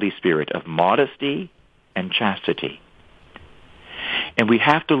of the Holy Spirit of modesty and chastity. And we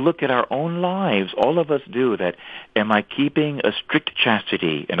have to look at our own lives. All of us do that. Am I keeping a strict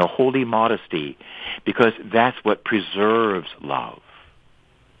chastity and a holy modesty? Because that's what preserves love.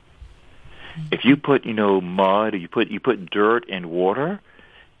 If you put, mud, or you put dirt in water,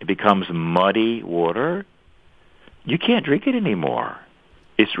 it becomes muddy water. You can't drink it anymore.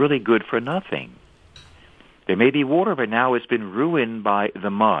 It's really good for nothing. There may be water, but now it's been ruined by the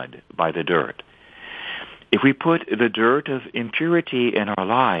mud, by the dirt. If we put the dirt of impurity in our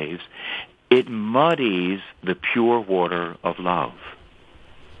lives, it muddies the pure water of love.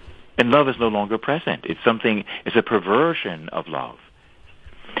 And love is no longer present. It's a perversion of love.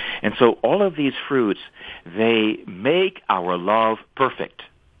 And so all of these fruits, they make our love perfect.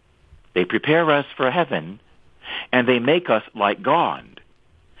 They prepare us for heaven, and they make us like God.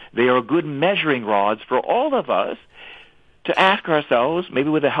 They are good measuring rods for all of us to ask ourselves, maybe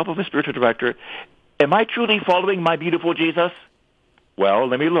with the help of a spiritual director, am I truly following my beautiful Jesus? Well,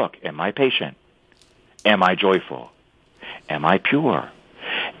 let me look. Am I patient? Am I joyful? Am I pure?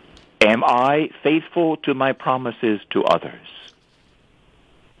 Am I faithful to my promises to others?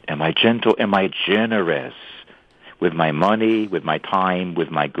 Am I gentle? Am I generous with my money, with my time, with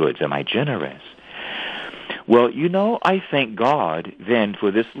my goods? Am I generous? Well, I thank God then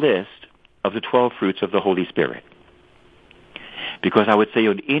for this list of the 12 fruits of the Holy Spirit. Because I would say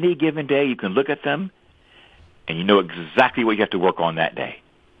on any given day, you can look at them, and you know exactly what you have to work on that day.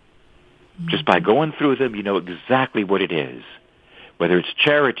 Mm-hmm. Just by going through them, you know exactly what it is. Whether it's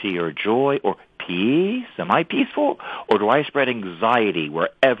charity or joy or peace. Am I peaceful? Or do I spread anxiety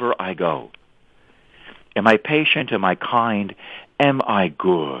wherever I go? Am I patient? Am I kind? Am I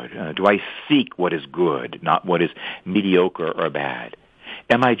good? Do I seek what is good, not what is mediocre or bad?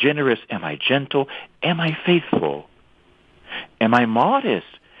 Am I generous? Am I gentle? Am I faithful? Am I modest?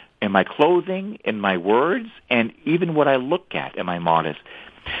 In my clothing, in my words, and even what I look at, am I modest?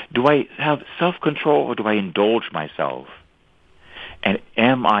 Do I have self-control or do I indulge myself? And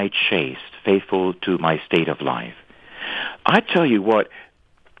am I chaste, faithful to my state of life? I tell you what,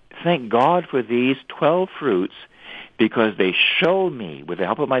 thank God for these 12 fruits because they show me, with the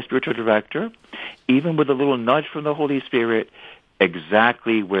help of my spiritual director, even with a little nudge from the Holy Spirit,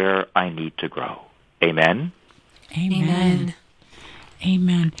 exactly where I need to grow. Amen? Amen.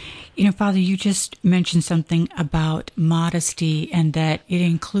 Amen. Father, you just mentioned something about modesty and that it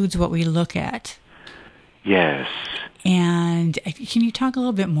includes what we look at. Yes. And can you talk a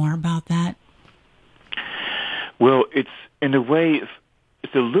little bit more about that? Well, it's in a way,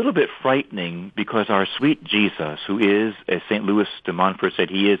 it's a little bit frightening because our sweet Jesus, who is, as St. Louis de Montfort said,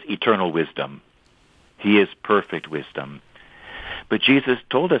 he is eternal wisdom. He is perfect wisdom. But Jesus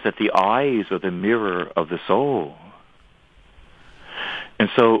told us that the eyes are the mirror of the soul. And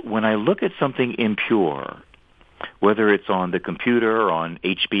so when I look at something impure, whether it's on the computer or on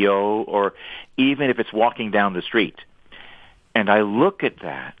HBO or even if it's walking down the street, and I look at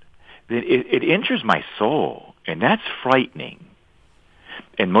that, then it enters my soul, and that's frightening.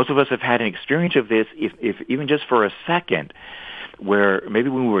 And most of us have had an experience of this, if even just for a second, where maybe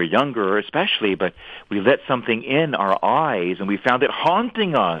when we were younger especially, but we let something in our eyes and we found it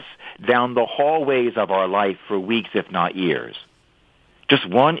haunting us down the hallways of our life for weeks, if not years. Just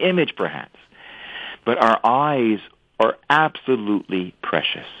one image, perhaps. But our eyes are absolutely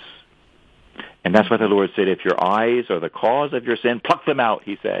precious. And that's why the Lord said, if your eyes are the cause of your sin, pluck them out,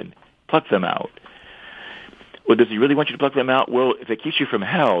 he said. Pluck them out. Well, does he really want you to pluck them out? Well, if it keeps you from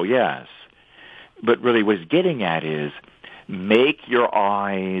hell, yes. But really what he's getting at is, make your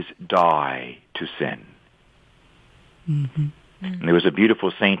eyes die to sin. Mm-hmm. And there was a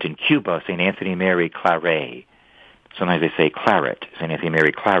beautiful saint in Cuba, St. Anthony Mary Claret. Sometimes they say Claret, St. Anthony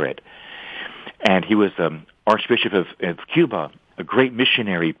Mary Claret. And he was Archbishop of Cuba, a great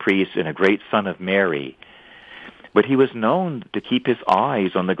missionary priest and a great son of Mary. But he was known to keep his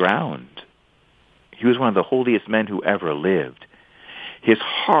eyes on the ground. He was one of the holiest men who ever lived. His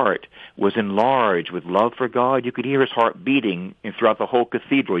heart was enlarged with love for God. You could hear his heart beating, and throughout the whole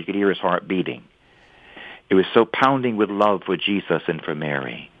cathedral you could hear his heart beating. It was so pounding with love for Jesus and for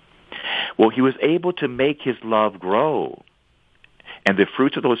Mary. Well, he was able to make his love grow, and the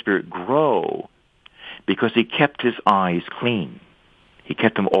fruits of the Holy Spirit grow, because he kept his eyes clean. He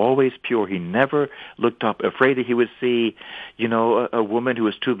kept them always pure. He never looked up, afraid that he would see, a woman who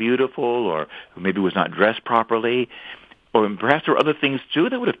was too beautiful or who maybe was not dressed properly. Or perhaps there were other things, too,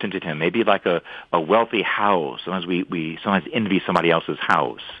 that would have tempted him. Maybe like a wealthy house. Sometimes we sometimes envy somebody else's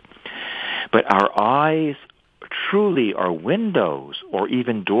house. But our eyes truly are windows or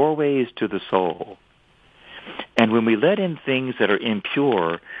even doorways to the soul. And when we let in things that are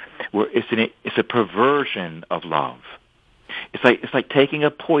impure, it's a perversion of love. It's like taking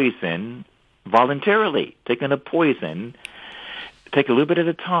a poison voluntarily. Taking a poison, take a little bit at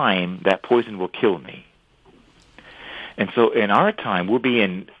a time, that poison will kill me. And so in our time, we're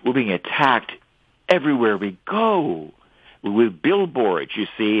being attacked everywhere we go. With billboards, you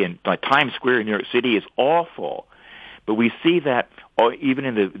see, and Times Square in New York City is awful. But we see that even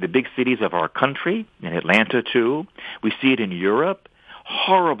in the big cities of our country, in Atlanta too. We see it in Europe.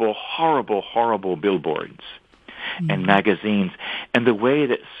 Horrible, horrible, horrible billboards and magazines. And the way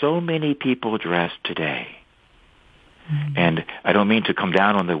that so many people dress today. And I don't mean to come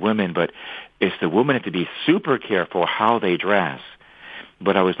down on the women, but it's the women have to be super careful how they dress.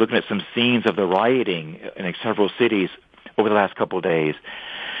 But I was looking at some scenes of the rioting in several cities over the last couple of days,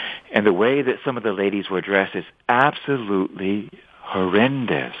 and the way that some of the ladies were dressed is absolutely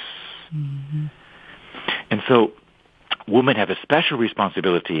horrendous. And so women have a special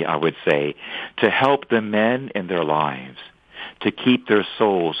responsibility, I would say, to help the men in their lives to keep their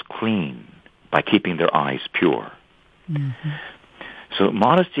souls clean by keeping their eyes pure. So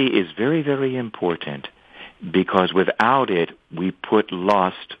modesty is very, very important, because without it, we put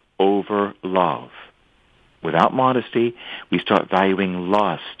lust over love. Without modesty, we start valuing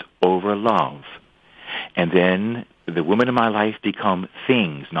lust over love. And then the women in my life become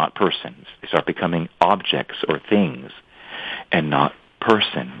things, not persons. They start becoming objects or things and not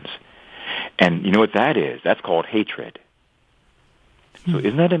persons. And you know what that is? That's called hatred. So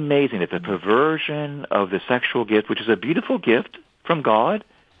isn't that amazing that the perversion of the sexual gift, which is a beautiful gift from God,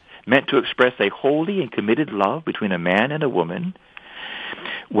 meant to express a holy and committed love between a man and a woman,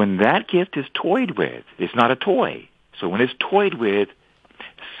 when that gift is toyed with, it's not a toy. So when it's toyed with,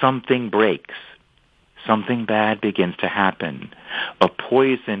 something breaks. Something bad begins to happen. A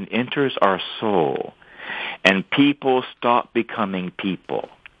poison enters our soul, and people stop becoming people.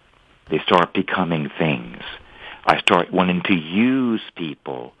 They start becoming things. I start wanting to use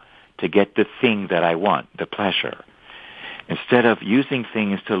people to get the thing that I want, the pleasure. Instead of using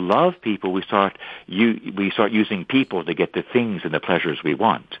things to love people, we start using people to get the things and the pleasures we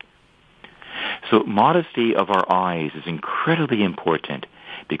want. So modesty of our eyes is incredibly important,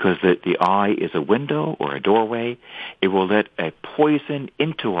 because the eye is a window or a doorway. It will let a poison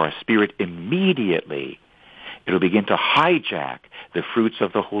into our spirit immediately. It'll begin to hijack the fruits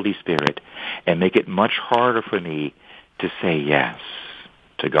of the Holy Spirit and make it much harder for me to say yes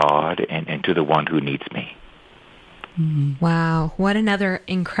to God and to the one who needs me. Wow. What another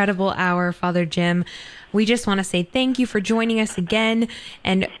incredible hour, Father Jim. We just want to say thank you for joining us again.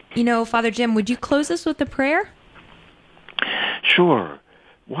 And, Father Jim, would you close us with a prayer? Sure.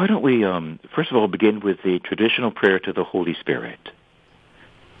 Why don't we, first of all, begin with the traditional prayer to the Holy Spirit.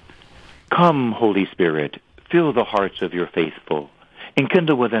 Come, Holy Spirit, fill the hearts of your faithful, and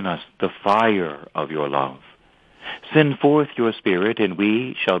kindle within us the fire of your love. Send forth your Spirit, and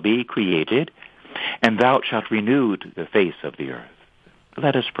we shall be created, and thou shalt renew the face of the earth.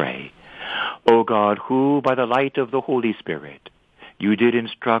 Let us pray. O God, who by the light of the Holy Spirit you did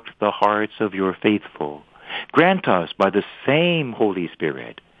instruct the hearts of your faithful, grant us by the same Holy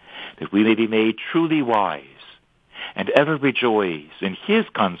Spirit that we may be made truly wise and ever rejoice in his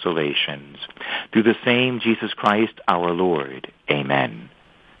consolations through the same Jesus Christ our Lord. Amen.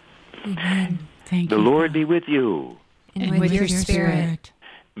 Amen. Thank you. The Lord be with you. And with your spirit.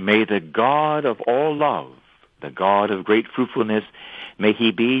 May the God of all love, the God of great fruitfulness, may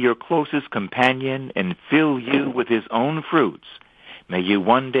he be your closest companion and fill you with his own fruits. May you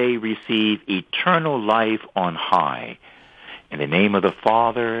one day receive eternal life on high. In the name of the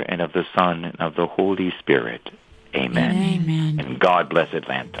Father, and of the Son, and of the Holy Spirit. Amen. Amen. And God bless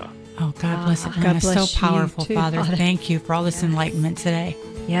Atlanta. Oh, God bless Atlanta. God bless so powerful, you too, Father. Father. Thank you for all this enlightenment today.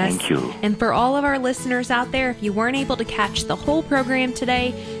 Yes. Thank you. And for all of our listeners out there, if you weren't able to catch the whole program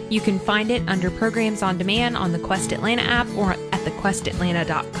today, you can find it under Programs on Demand on the Quest Atlanta app or at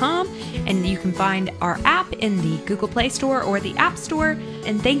thequestatlanta.com. And you can find our app in the Google Play Store or the App Store.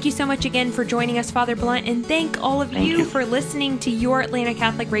 And thank you so much again for joining us, Father Blunt. And thank all of you for listening to your Atlanta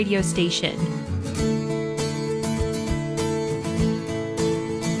Catholic radio station.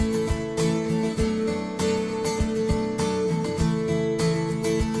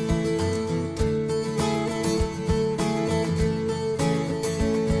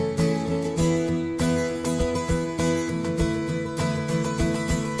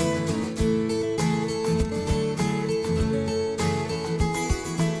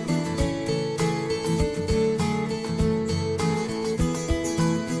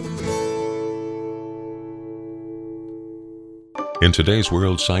 In today's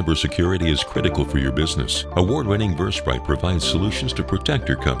world, cybersecurity is critical for your business. Award-winning Versprite provides solutions to protect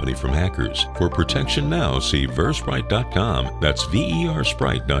your company from hackers. For protection now, see Versprite.com. That's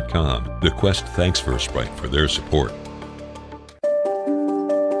VERsprite.com. The Quest thanks Versprite for their support.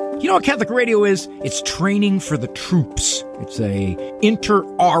 You know what Catholic radio is? It's training for the troops. It's a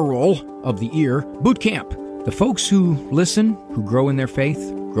interaural of the ear boot camp. The folks who listen, who grow in their faith,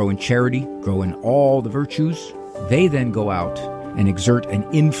 grow in charity, grow in all the virtues, they then go out and exert an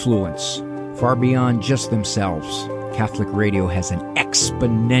influence far beyond just themselves. Catholic radio has an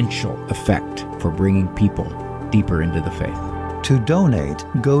exponential effect for bringing people deeper into the faith. To donate,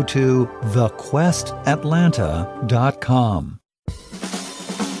 go to thequestatlanta.com.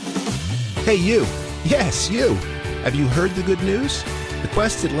 Hey, you. Yes, you. Have you heard the good news? The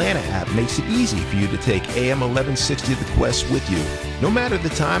Quest Atlanta app makes it easy for you to take AM 1160 The Quest with you, no matter the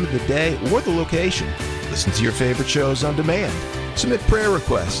time of the day or the location. Listen to your favorite shows on demand. Submit prayer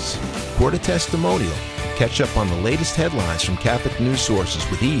requests, record a testimonial, and catch up on the latest headlines from Catholic news sources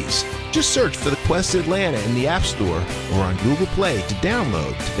with ease. Just search for The Quest Atlanta in the App Store or on Google Play to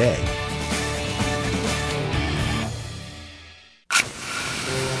download today.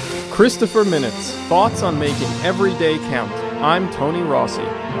 Christopher Minutes, thoughts on making every day count. I'm Tony Rossi.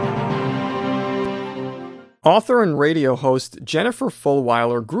 Author and radio host Jennifer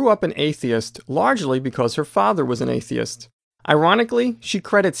Fulwiler grew up an atheist largely because her father was an atheist. Ironically, she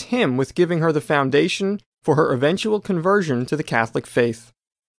credits him with giving her the foundation for her eventual conversion to the Catholic faith.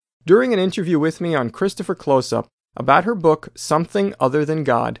 During an interview with me on Christopher Close-Up about her book Something Other Than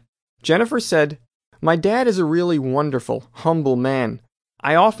God, Jennifer said, "My dad is a really wonderful, humble man.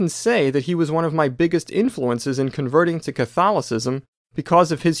 I often say that he was one of my biggest influences in converting to Catholicism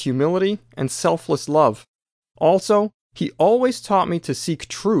because of his humility and selfless love. Also, he always taught me to seek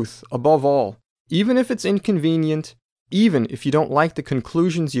truth above all, even if it's inconvenient, even if you don't like the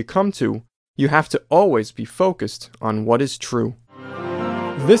conclusions you come to, you have to always be focused on what is true."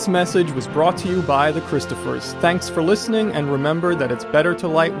 This message was brought to you by the Christophers. Thanks for listening, and remember that it's better to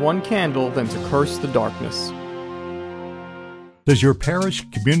light one candle than to curse the darkness. Does your parish,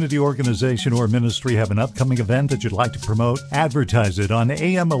 community organization, or ministry have an upcoming event that you'd like to promote? Advertise it on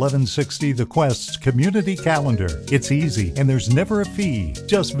AM 1160 The Quest's community calendar. It's easy, and there's never a fee.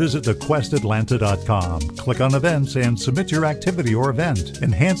 Just visit thequestatlanta.com, click on events, and submit your activity or event.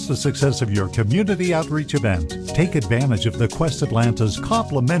 Enhance the success of your community outreach event. Take advantage of the Quest Atlanta's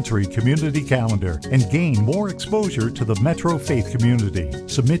complimentary community calendar and gain more exposure to the Metro Faith community.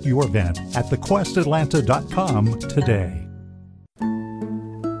 Submit your event at thequestatlanta.com today.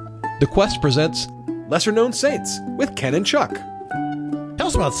 The Quest presents Lesser Known Saints with Ken and Chuck. Tell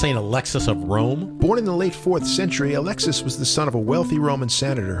us about St. Alexis of Rome. Born in the late 4th century, Alexis was the son of a wealthy Roman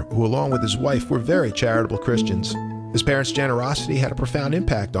senator who, along with his wife, were very charitable Christians. His parents' generosity had a profound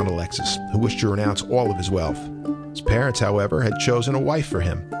impact on Alexis, who wished to renounce all of his wealth. His parents, however, had chosen a wife for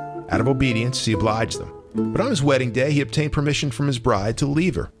him. Out of obedience, he obliged them. But on his wedding day, he obtained permission from his bride to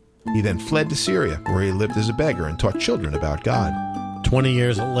leave her. He then fled to Syria, where he lived as a beggar and taught children about God. 20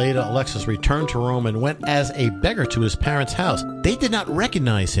 years later, Alexis returned to Rome and went as a beggar to his parents' house. They did not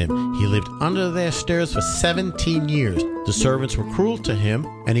recognize him. He lived under their stairs for 17 years. The servants were cruel to him,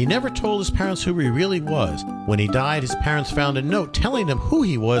 and he never told his parents who he really was. When he died, his parents found a note telling them who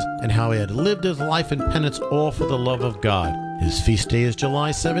he was and how he had lived his life in penance, all for the love of God. His feast day is July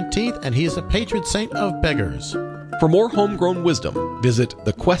 17th, and he is a patron saint of beggars. For more homegrown wisdom, visit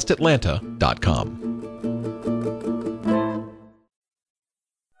thequestatlanta.com.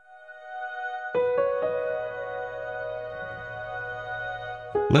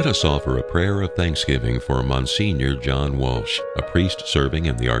 Let us offer a prayer of thanksgiving for Monsignor John Walsh, a priest serving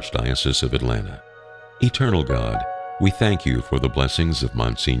in the Archdiocese of Atlanta. Eternal God, we thank you for the blessings of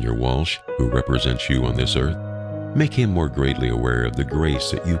Monsignor Walsh, who represents you on this earth. Make him more greatly aware of the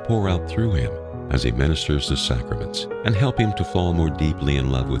grace that you pour out through him as he ministers the sacraments, and help him to fall more deeply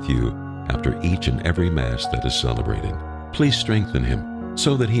in love with you after each and every Mass that is celebrated. Please strengthen him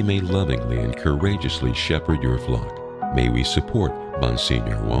so that he may lovingly and courageously shepherd your flock. May we support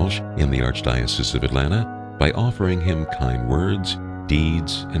Monsignor Walsh in the Archdiocese of Atlanta by offering him kind words,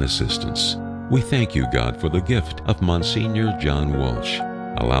 deeds, and assistance. We thank you, God, for the gift of Monsignor John Walsh.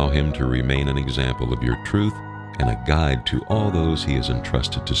 Allow him to remain an example of your truth and a guide to all those he is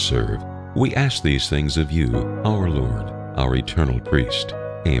entrusted to serve. We ask these things of you, our Lord, our eternal priest.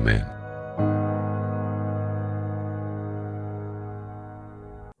 Amen.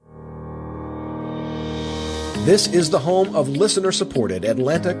 This is the home of listener-supported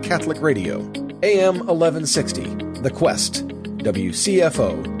Atlanta Catholic Radio, AM 1160, The Quest,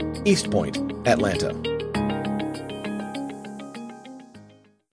 WCFO, East Point, Atlanta.